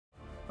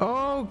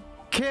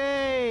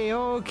Okay,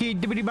 okay,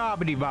 dibbity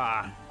bobbity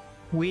ba.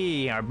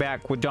 We are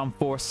back with Jump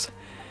Force,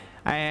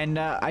 and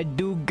I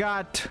do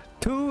got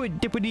two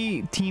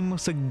dippity team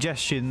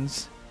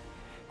suggestions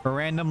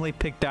randomly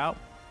picked out.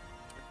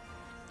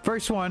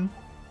 First one,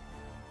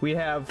 we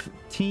have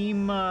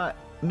Team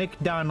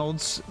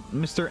McDonald's,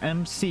 Mr.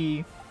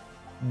 MC,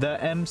 the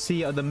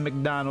MC of the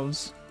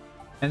McDonald's,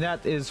 and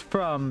that is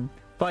from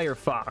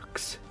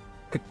Firefox,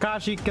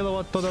 Kakashi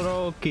Kilowatt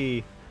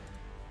Todoroki.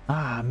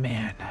 Ah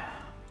man,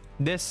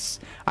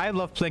 I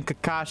love playing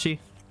Kakashi.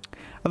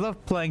 I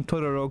love playing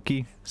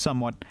Todoroki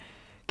somewhat.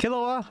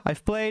 Killua,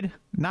 I've played,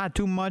 not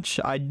too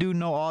much. I do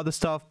know all the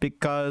stuff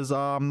because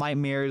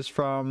nightmares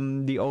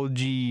from the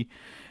OG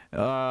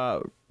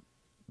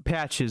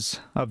patches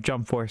of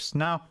Jump Force.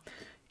 Now,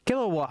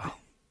 Killua,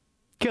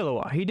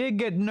 he did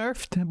get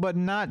nerfed, but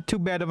not too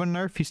bad of a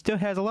nerf. He still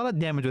has a lot of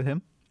damage with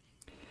him.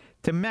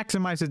 To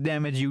maximize his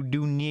damage, you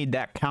do need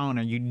that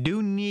counter. You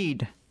do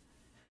need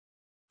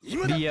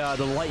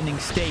the lightning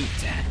state.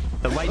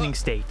 The lightning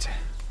state.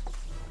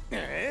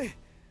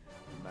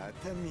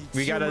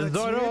 We got a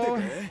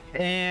Zoro,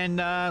 and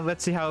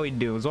let's see how we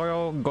do.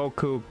 Zoro,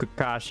 Goku,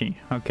 Kakashi.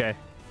 Okay.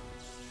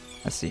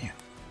 Let's see.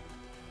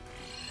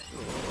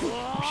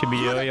 We should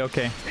be really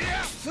okay.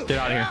 Get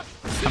out of here.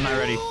 I'm not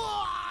ready.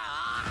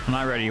 I'm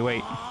not ready.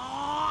 Wait.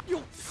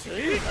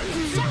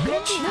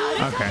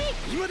 Okay.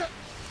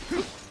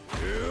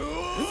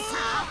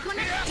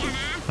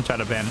 I'll try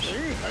to vanish.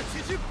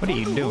 What are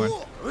you doing?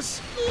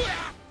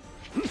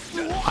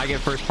 I get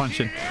first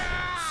punching.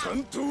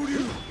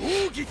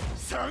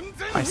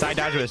 I side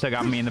dodge with this.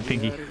 Got me in the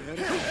pinky.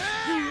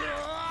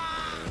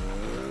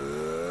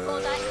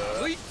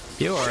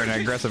 You are an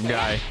aggressive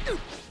guy.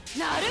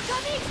 There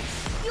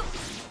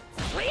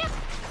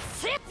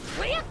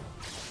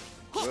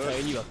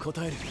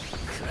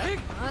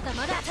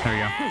we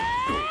go.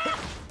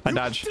 I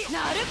dodge.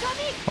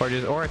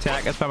 Or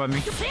attack. That's fine with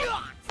me.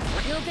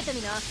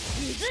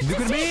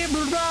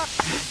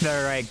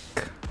 Alright.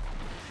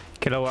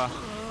 Killua.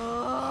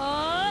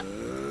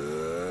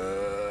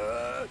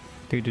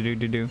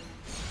 Do.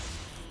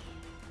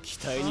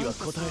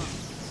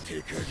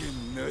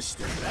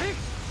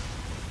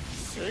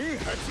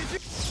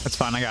 That's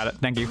fine, I got it.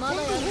 Thank you.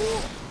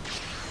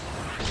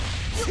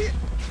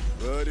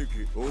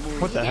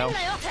 What the hell?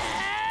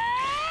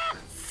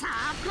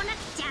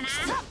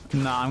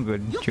 Nah, I'm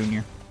good,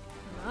 Junior.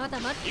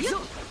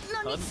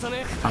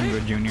 I'm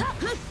good, Junior.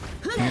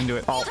 You can do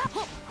it. Alt.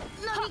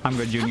 I'm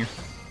good, Junior.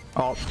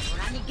 Alt.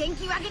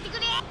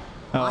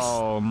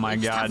 Oh my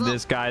god,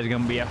 this guy's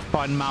gonna be a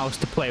fun mouse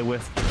to play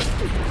with.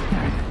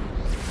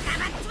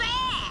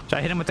 Should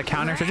I hit him with the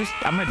counter?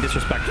 I'm gonna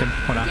disrespect him.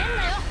 Hold on.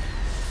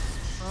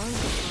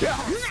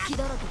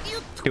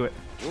 Do it.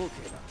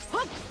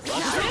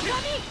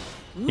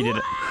 He did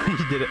it.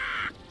 He did it.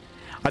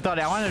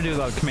 I wanted to do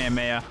the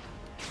Kamehameha.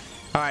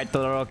 Alright,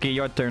 Todoroki,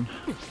 your turn.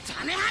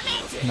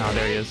 No,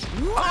 there he is.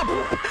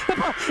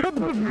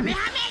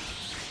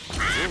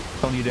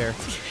 Don't you dare.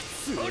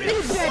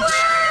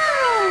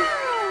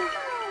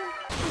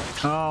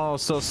 Oh,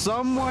 so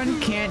someone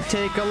can't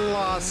take a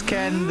loss,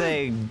 can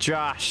they,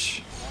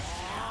 Josh?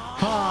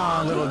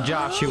 Oh, little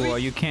Joshua,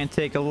 you can't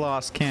take a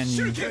loss, can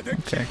you?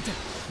 Okay.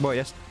 Boy,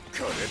 yes.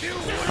 I'll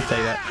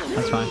take that.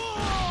 That's fine.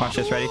 Watch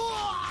this, ready?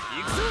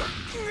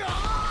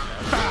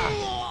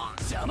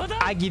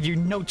 I give you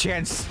no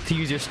chance to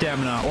use your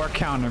stamina or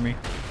counter me.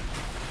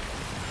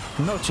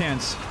 No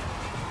chance.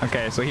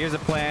 Okay, so here's the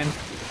plan.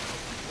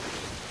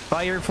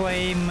 Fire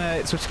Flame,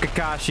 switch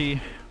Kakashi.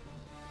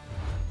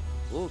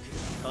 There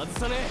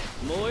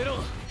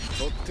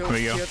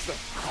we go.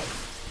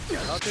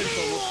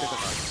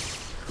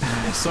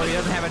 So he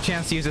doesn't have a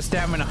chance to use his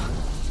stamina.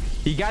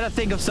 You gotta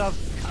think of stuff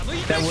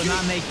that will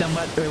not make them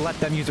let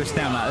them use their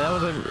stamina.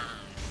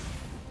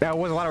 That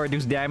was a lot of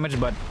reduced damage,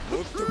 but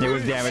it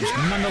was damage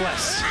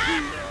nonetheless.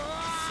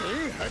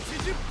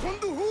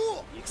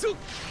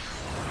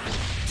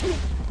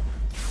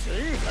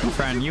 My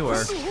friend, you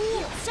are.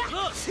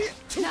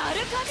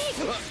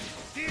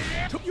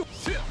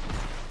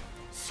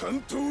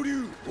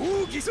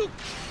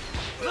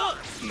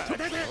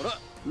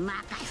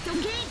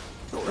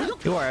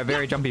 You are a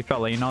very jumpy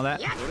fella, you know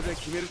that?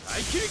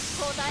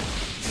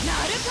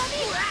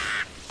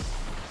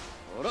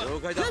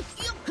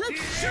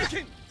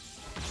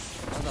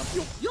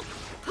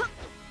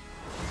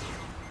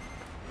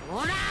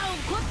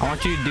 I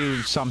want you to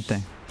do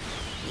something.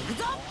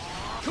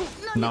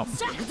 Nope.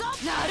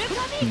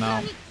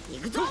 No.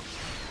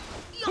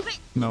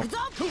 Nope.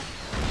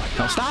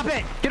 No, stop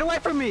it! Get away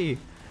from me!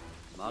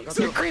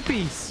 You're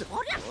creepy!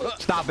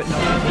 Stop it, no.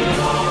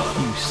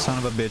 You son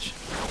of a bitch.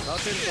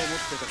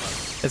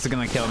 This is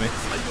gonna kill me.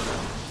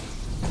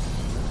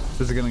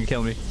 This is gonna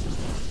kill me.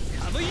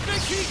 No,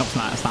 it's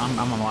not. It's not.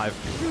 I'm alive.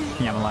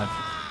 Yeah, I'm alive.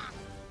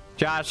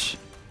 Josh,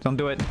 don't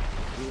do it.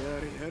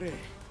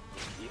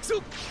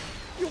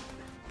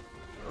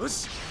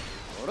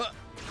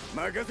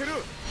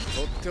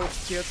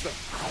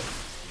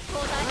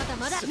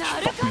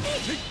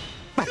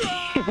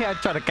 Yeah,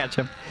 try to catch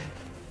him.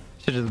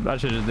 I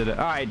should have did it.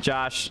 All right,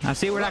 Josh. I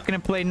see we're not gonna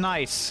play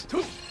nice.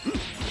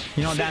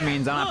 You know what that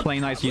means? I'm not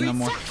playing nice with you no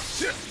more. I'm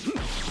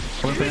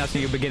gonna play nice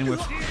with you to begin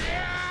with.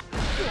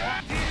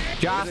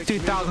 Josh,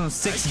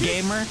 2006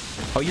 gamer.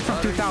 Oh, you're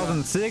from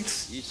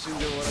 2006?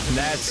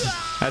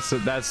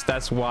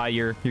 That's why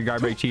you're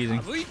garbage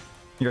cheesing.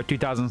 You're a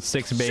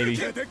 2006 baby.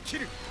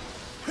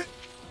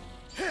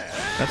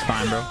 That's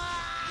fine, bro.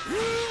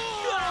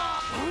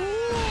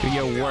 You're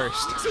your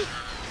worst.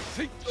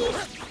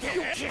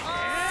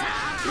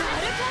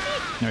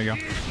 There we go.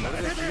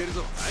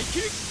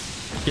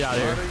 Get out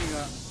of here.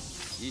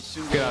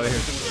 Get out of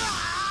here.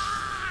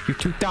 You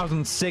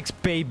 2006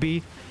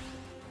 baby.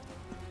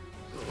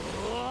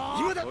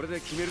 Oh,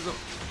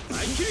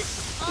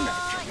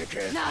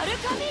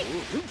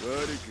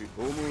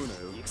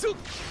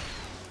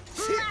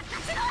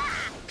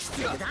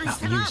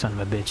 you son of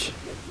a bitch.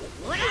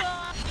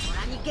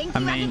 I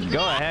mean, go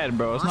ahead,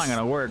 bro. It's not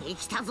gonna work.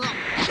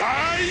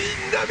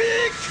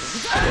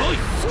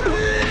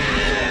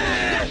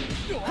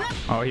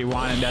 Oh, he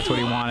wanted. That's what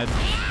he wanted.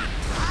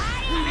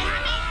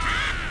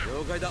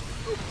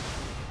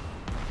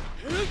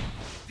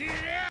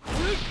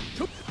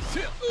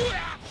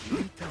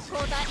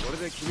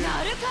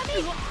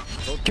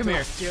 Come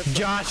here,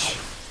 Josh.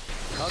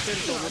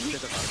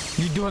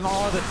 You're doing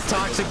all the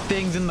toxic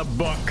things in the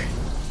book,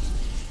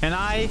 and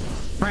I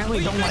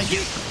frankly don't like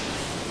it.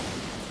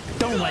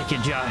 Don't like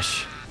it,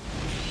 Josh.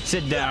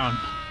 Sit down.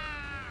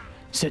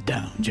 Sit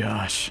down,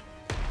 Josh.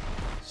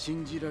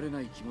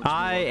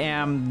 I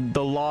am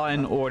the law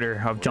and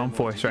order of Jump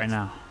Force right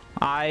now.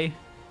 I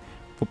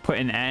will put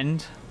an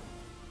end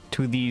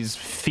to these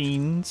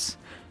fiends.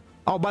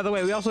 Oh, by the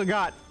way, we also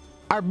got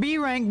our B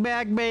rank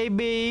back,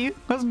 baby.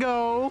 Let's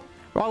go.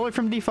 All the way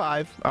from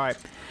D5. All right.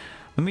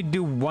 Let me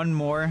do one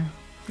more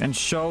and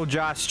show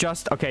Josh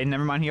just... Okay,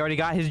 never mind. He already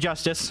got his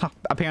justice,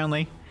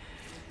 apparently.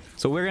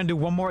 So we're going to do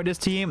one more at this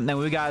team. Then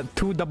we got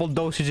 2 double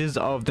dosages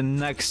of the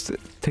next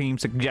team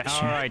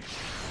suggestion. All right.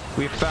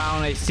 We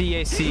found a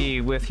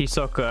CAC with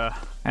Hisoka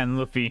and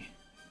Luffy.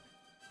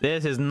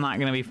 This is not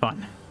going to be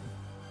fun.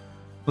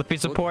 Luffy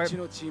support.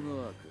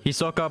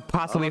 Hisoka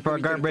possibly for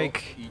a guard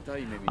break.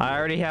 I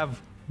already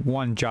have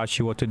one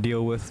Joshua to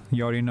deal with.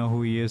 You already know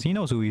who he is. He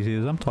knows who he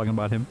is. I'm talking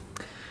about him.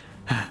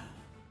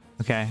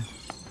 Okay.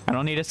 I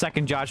don't need a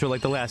second Joshua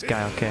like the last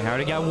guy. Okay. I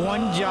already got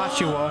one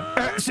Joshua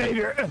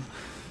savior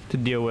to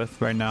deal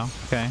with right now.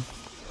 Okay.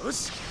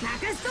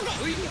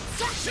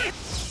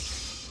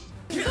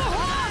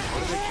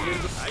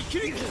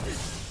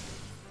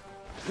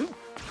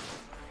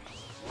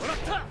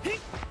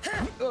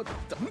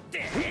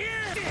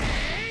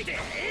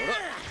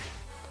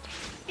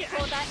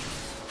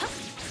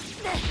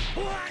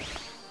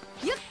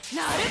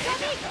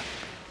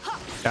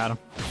 Got him.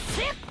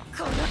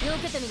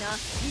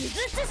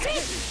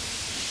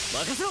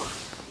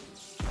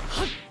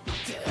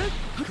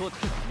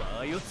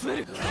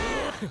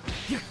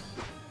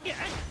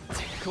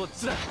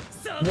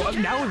 What?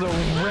 That was a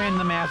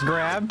random ass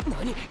grab.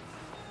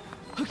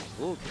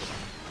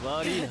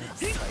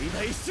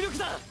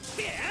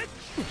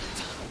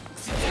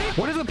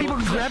 What are the people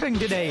grabbing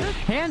today?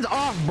 Hands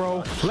off,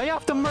 bro. Lay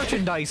off the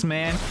merchandise,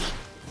 man.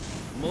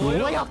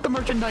 Lay off the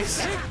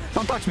merchandise.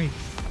 Don't touch me.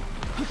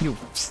 You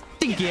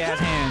stinky ass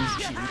hands.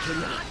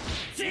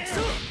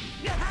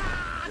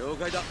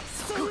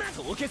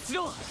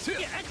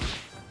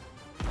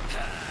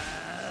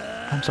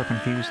 I'm so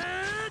confused.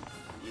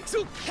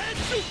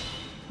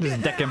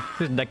 Just deck him.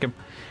 Just deck him.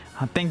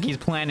 I think he's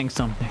planning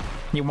something.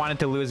 He wanted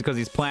to lose because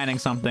he's planning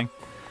something.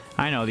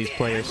 I know these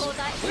players.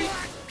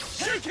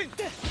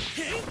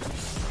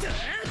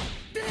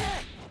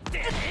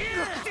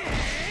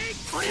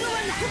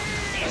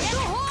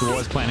 He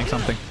was planning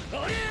something.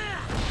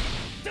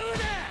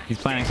 He's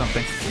planning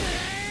something.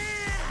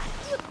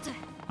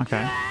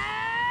 Okay.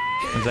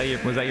 Was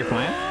that your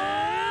plan?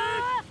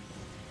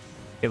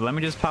 Okay, let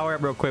me just power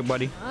up real quick,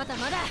 buddy. Let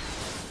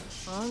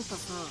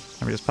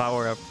me just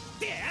power up.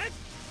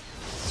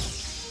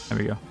 There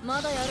we go.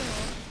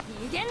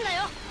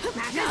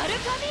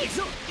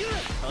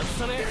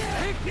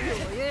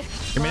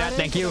 Give me that,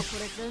 thank you.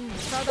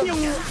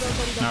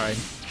 Alright.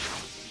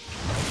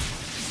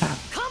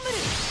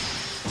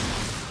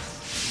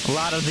 A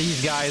lot of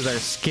these guys are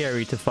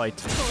scary to fight.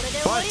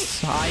 But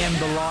I am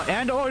the law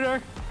and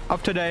order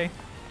of today.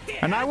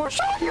 And I will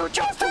show you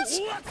justice!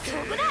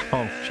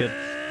 Oh, shit.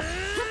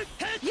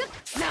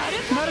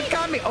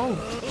 Narukami! Oh!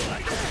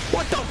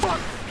 What the fuck?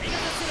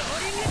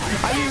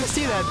 I didn't even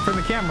see that from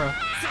the camera.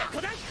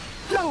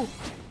 No!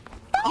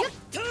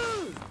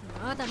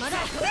 I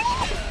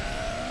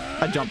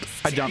jumped.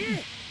 I jumped.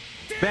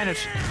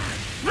 Vanish.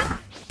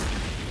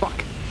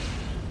 Fuck.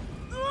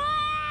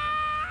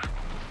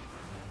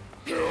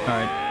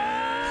 Alright.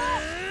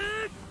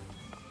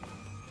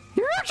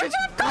 Your actions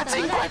have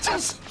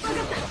consequences!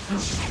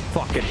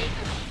 Fuck it.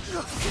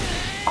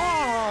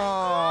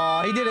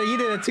 Oh, he did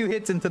a 2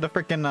 hits into the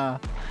freaking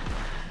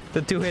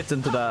the 2 hits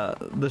into the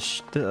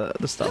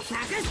stuff.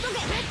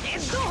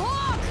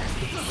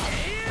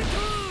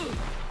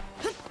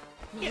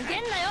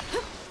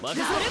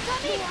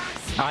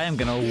 I am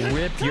gonna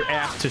rip your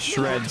ass to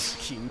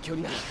shreds.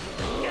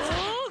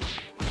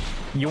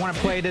 You wanna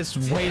play this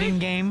waiting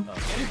game?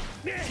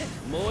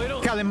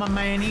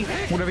 Kalimamani,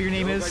 whatever your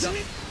name is.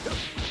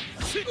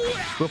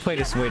 We'll play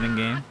this waiting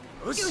game.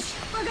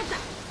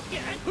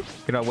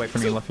 Get away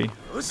from me, Luffy.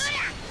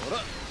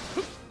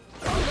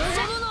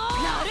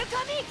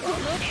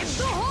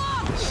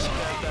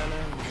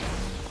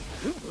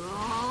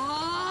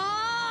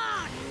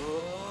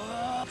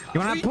 You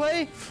wanna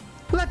play?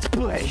 Let's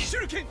play!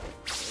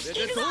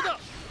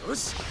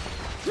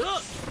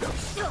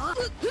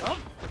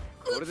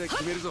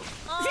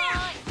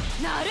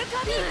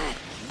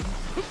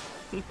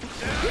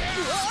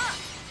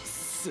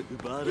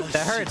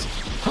 That hurts!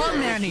 Huh,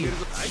 Manny?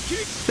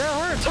 That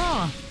hurts,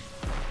 huh?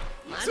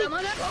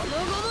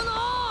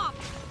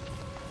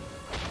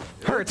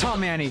 Hurts, huh,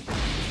 Manny?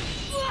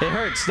 It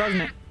hurts, doesn't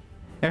it?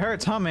 It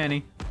hurts, huh,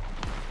 Manny?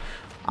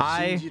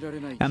 I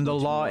am the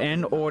law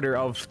and order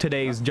of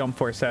today's Jump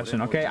Force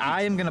session, okay?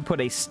 I am gonna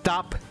put a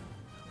stop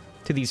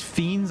to these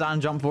fiends on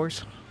Jump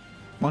Force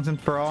once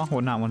and for all. Well,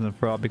 not once and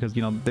for all, because,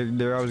 you know,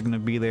 they're always gonna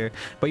be there.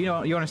 But, you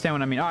know, you understand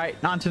what I mean. All right,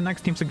 on to the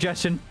next team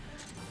suggestion.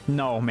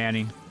 No,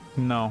 Manny.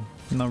 No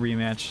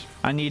rematch.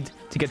 I need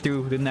to get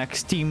through the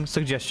next team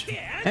suggestion.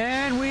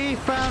 And we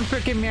found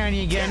freaking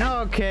Manny again.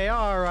 Okay,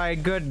 all right,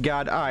 good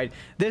God. All right,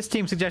 this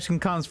team suggestion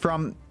comes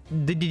from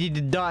the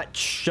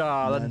Dutch,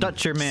 the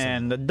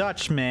Dutcherman, the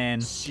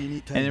Dutchman,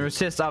 and it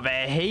consists of a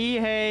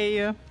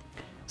Hey,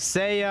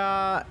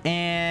 Seiya,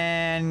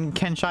 and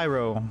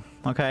Kenshiro.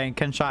 Okay,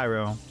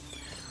 Kenshiro.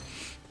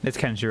 It's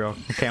Kenshiro.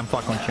 Okay, I'm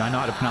fucking with you. I know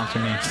how to pronounce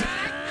your names.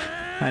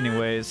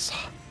 Anyways,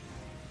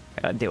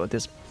 I gotta deal with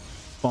this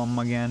bum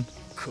again.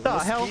 The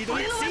hell?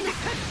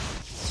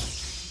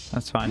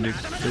 That's fine, dude.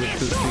 Do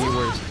your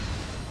worst.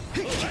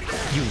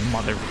 You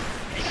mother.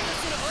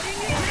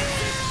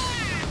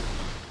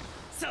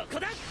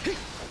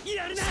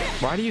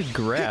 Why do you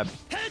grab?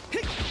 I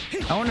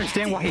don't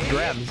understand why he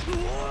grabs.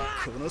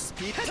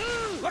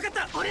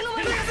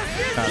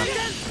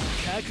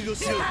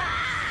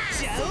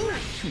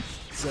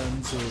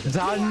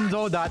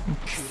 Zanzo-dat.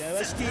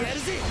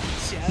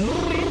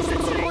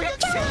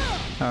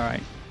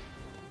 Alright.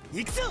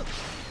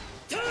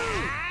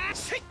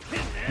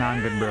 Nah,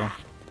 I'm good, bro.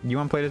 You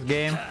wanna play this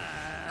game?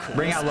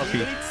 Bring out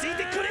Luffy.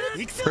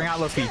 Bring out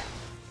Luffy.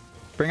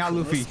 Bring out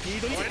Luffy.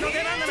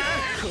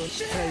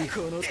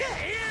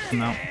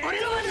 No.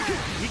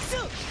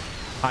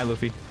 Hi,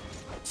 Luffy.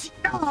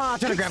 Ah,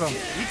 try to grab him.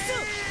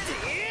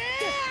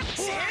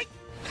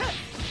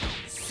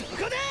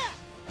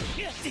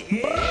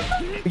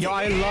 Yo,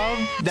 I love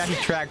that he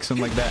tracks him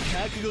like that.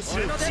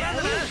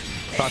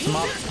 Toss him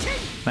up.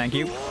 Thank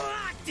you.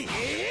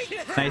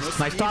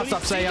 Nice toss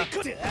up, Seiya.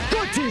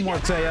 Good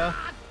teamwork, Seiya.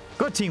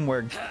 Good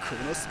teamwork.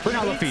 Bring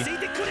out Luffy.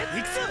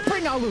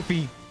 Bring out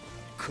Luffy.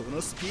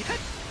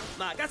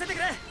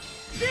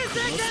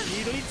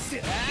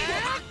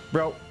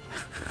 Bro,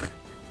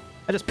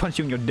 I just punched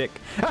you in your dick.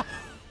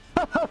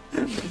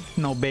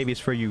 No babies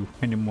for you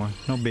anymore.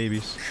 No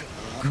babies.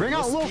 Bring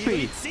out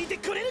Luffy.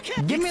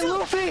 Give me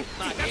Luffy.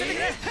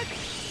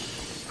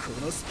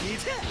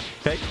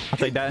 Okay, I'll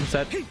take that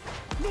instead.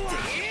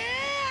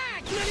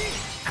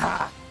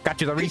 Ah,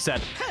 got you the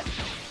reset.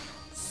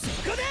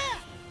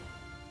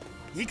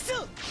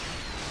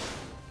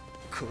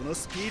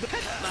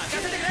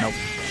 Nope.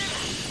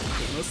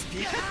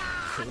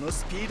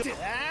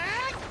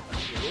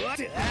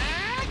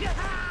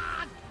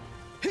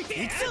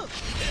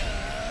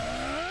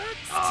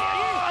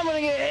 Oh, I'm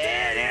gonna get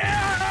hit.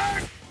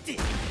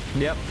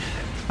 Yep,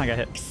 I got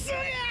hit.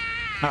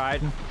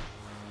 Alright.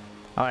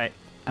 Alright,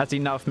 that's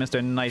enough,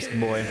 Mr. Nice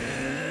Boy.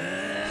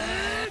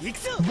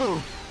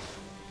 Boo.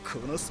 The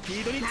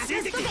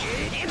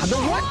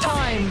one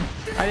time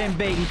I didn't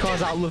bait, he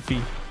calls out Luffy.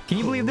 Can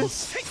you believe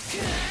this?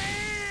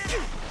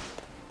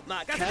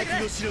 I'll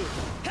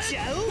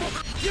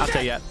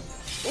tell you that.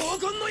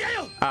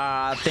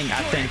 I think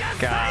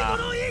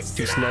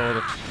too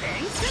slow.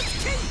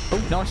 Oh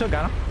no, I still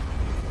got him.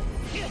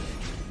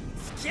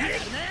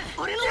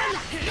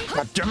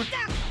 God damn it.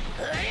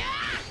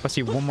 Let's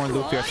see one more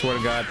Luffy, I swear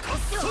to God.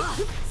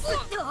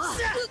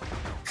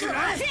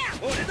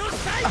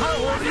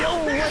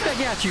 Oh, what that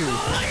got you?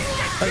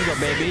 Let's go,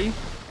 baby.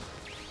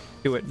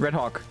 Do it, Red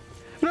Hawk.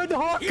 Red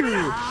Hawk!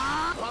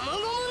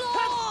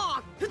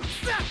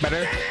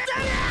 Better?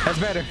 That's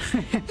better.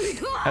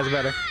 That's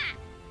better.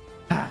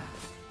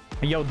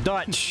 Yo,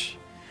 Dutch,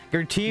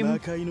 your team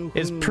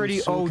is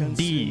pretty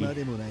OD.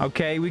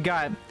 Okay, we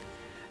got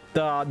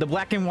the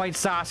black and white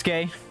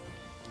Sasuke.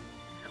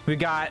 We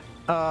got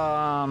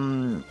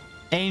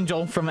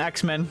Angel from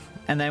X-Men,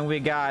 and then we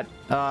got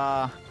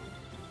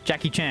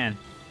Jackie Chan.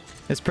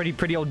 It's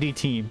pretty OD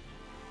team.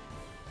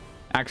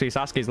 Actually,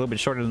 Sasuke's a little bit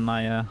shorter than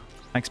I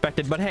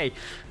expected, but hey,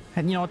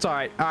 you know, it's all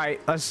right. All right,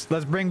 let's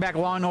bring back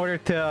Law and Order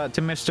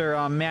to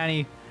Mr.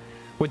 Manny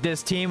with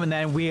this team, and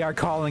then we are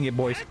calling it,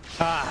 boys.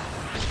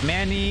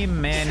 Manny.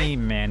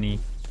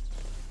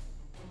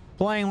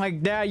 Playing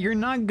like that, you're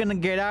not gonna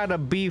get out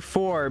of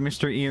B4,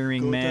 Mr.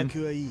 Earring Man.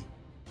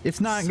 It's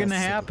not gonna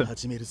happen.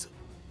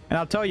 And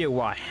I'll tell you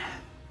why.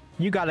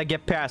 You gotta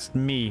get past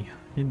me,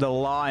 the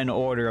law and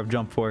order of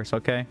Jump Force,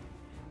 okay?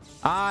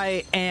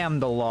 I am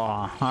the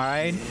law,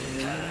 alright?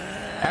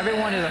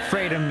 Everyone is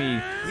afraid of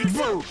me.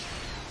 Boo!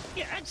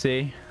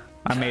 See?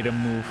 I made a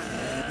move.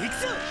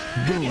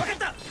 Boom.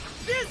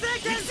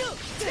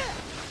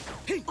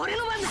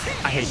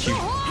 I hate you.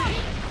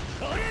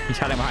 He's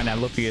hiding behind that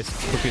Luffy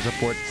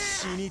support.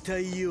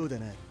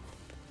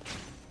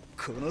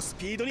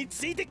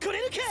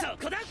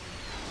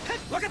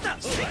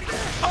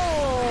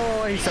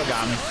 Oh, he still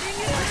got me.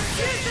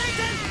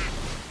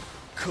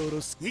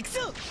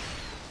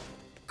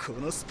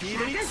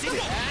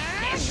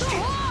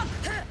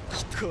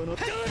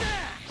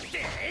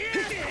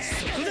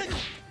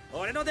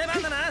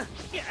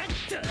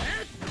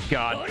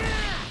 God.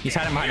 He's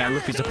hiding behind that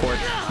Luffy support.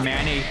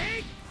 Manny.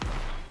 You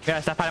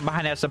gotta stop hiding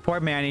behind that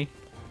support, Manny.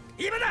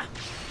 Give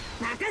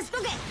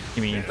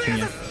me.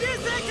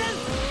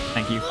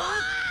 Thank you.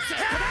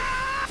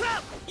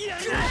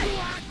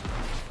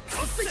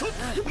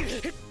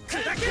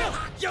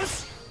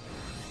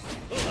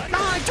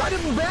 I tried to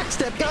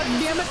backstep, god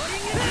damn it!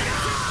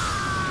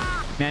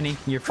 Manny,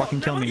 you're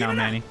fucking killing me now,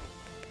 Manny.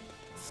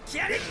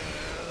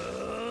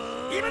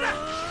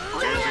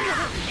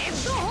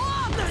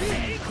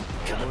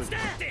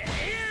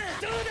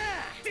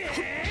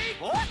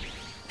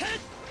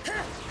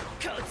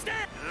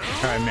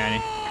 Alright,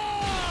 Manny.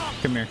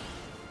 Come here.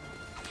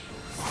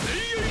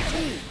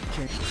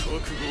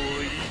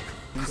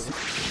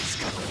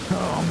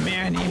 Oh,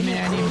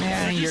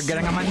 Manny, you're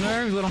getting on my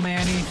nerves, little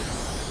Manny.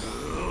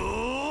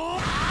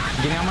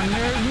 Getting on my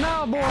nerves?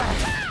 No, boy!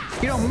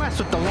 You don't mess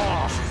with the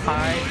law,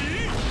 alright?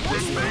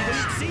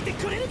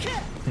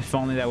 If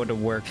only that would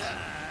have worked.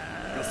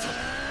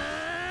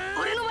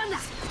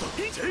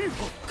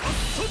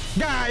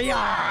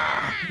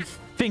 Yeah!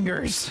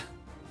 Fingers!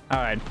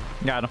 Alright,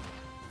 got him.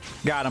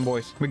 Got him,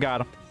 boys. We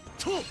got him.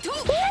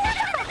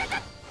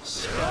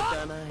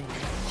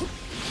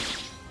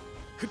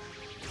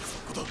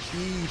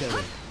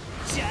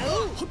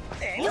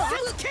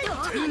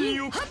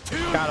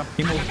 Got him.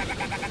 He moved.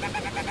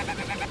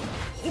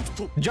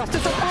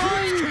 Justice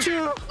behind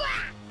you!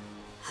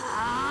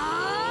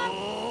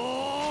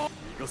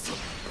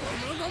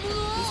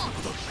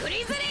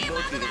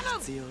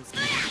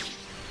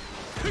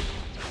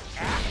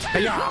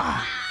 Yeah.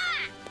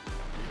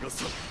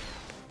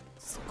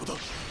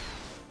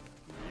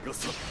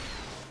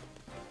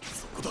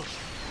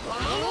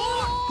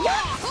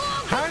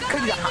 How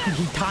could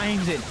he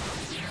times it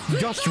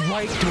just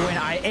right to when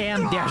I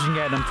am dashing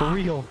at him for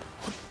real?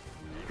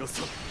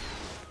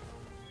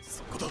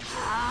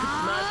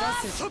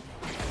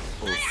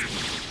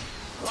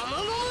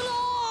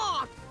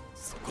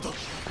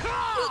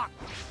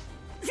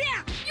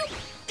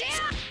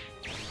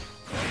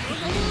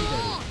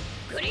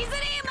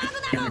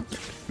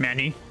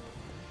 Manny.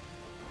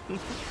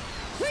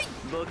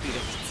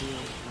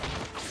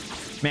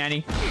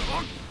 Manny.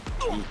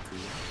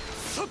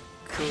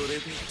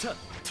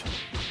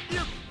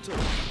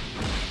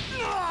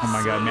 Oh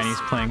my god, Manny's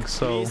playing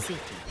so...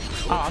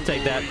 Oh, I'll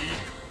take that.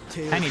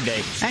 Any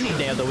day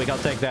of the week, I'll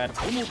take that.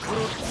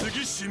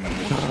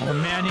 Oh,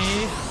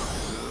 Manny.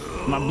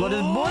 My blood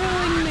is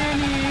boiling,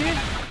 Manny.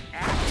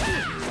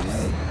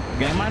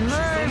 Getting my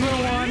nerves,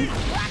 little one.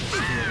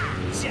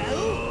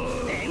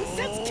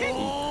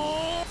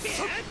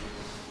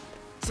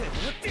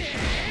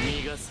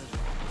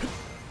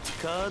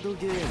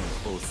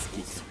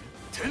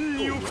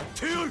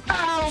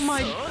 Oh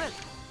my...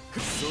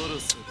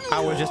 I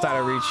was just out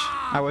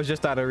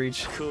of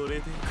reach.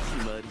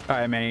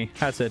 Alright, Manny.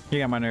 That's it. You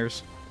got my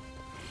nerves.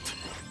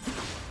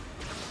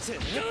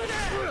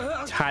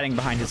 He's hiding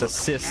behind his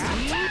assist.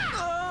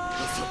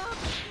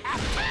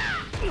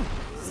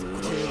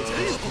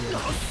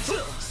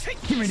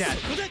 Give me that.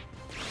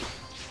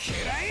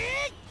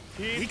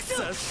 It's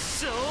a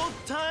show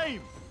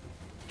time.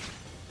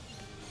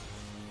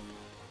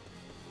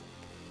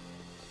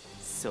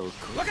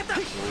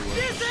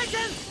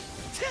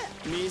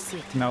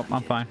 Nope,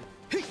 I'm fine.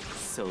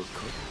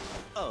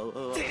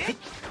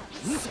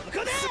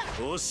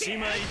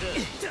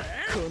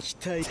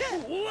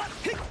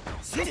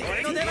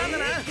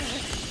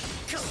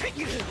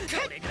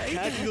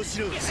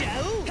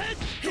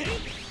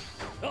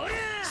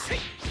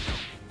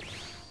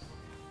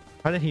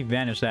 Why did he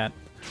vanish that?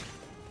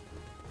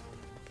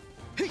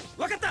 There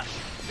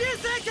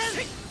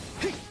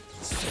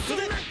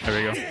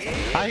we go.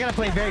 I gotta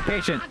play very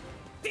patient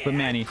with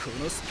Manny.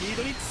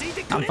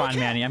 I'm fine,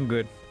 Manny. I'm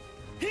good.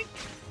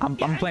 I'm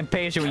playing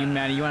patient with you,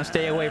 Manny. You wanna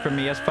stay away from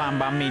me? That's fine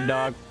by me,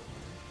 dog.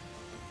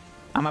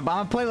 I'm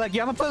gonna play like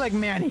you. I'm gonna play like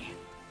Manny.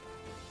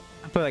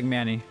 I play like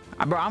Manny.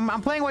 Bro,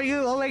 I'm playing like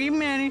you,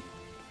 Manny.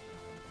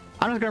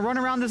 I'm just gonna run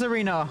around this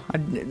arena.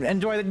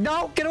 Enjoy the...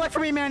 No! Get away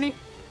from me, Manny!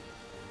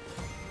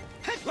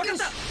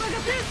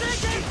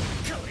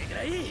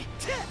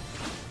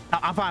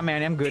 I'm fine,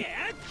 Manny. I'm good.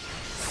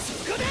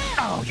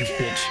 Oh, you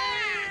bitch.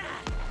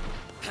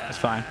 That's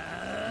fine.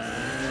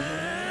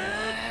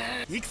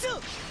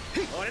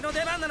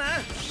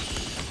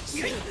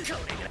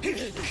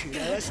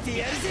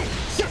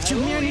 Got you,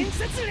 Manny.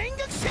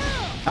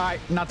 All right,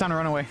 not time to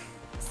run away.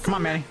 Come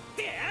on, Manny.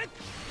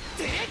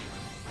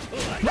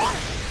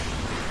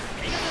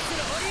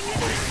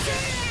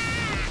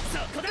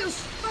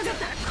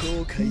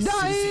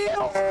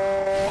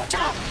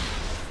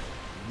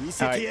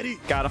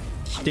 Alright, got him.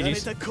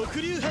 GG's.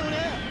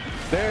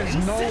 There's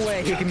no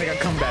way he can make a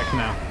comeback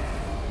now.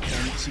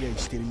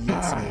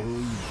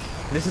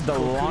 This is the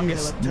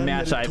longest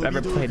match I've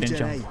ever played in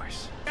Jump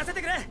Force.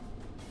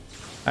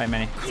 Alright,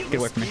 Manny, get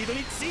away from me.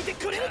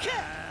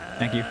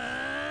 Thank you.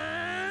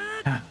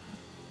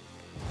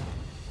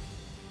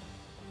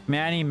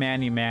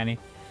 Manny.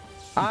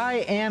 I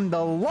am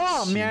the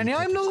law, Manny.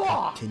 I'm the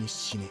law.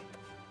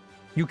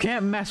 You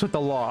can't mess with the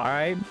law,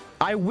 alright?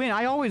 I win.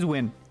 I always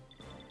win.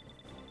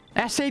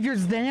 That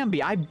Savior's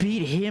Zambi. I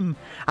beat him.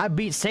 I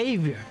beat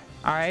Savior.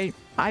 Alright?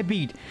 I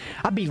beat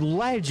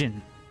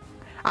Legend.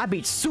 I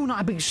beat Suna.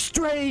 I beat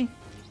Stray.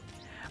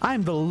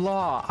 I'm the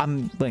law.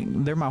 I'm like,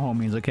 they're my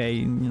homies, okay?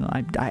 You know,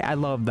 I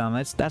love them.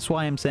 That's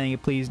why I'm saying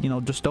it. Please, you know,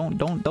 just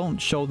don't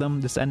show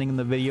them this ending in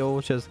the video.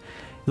 It's just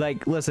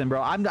like, listen,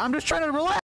 bro. I'm just trying to relax.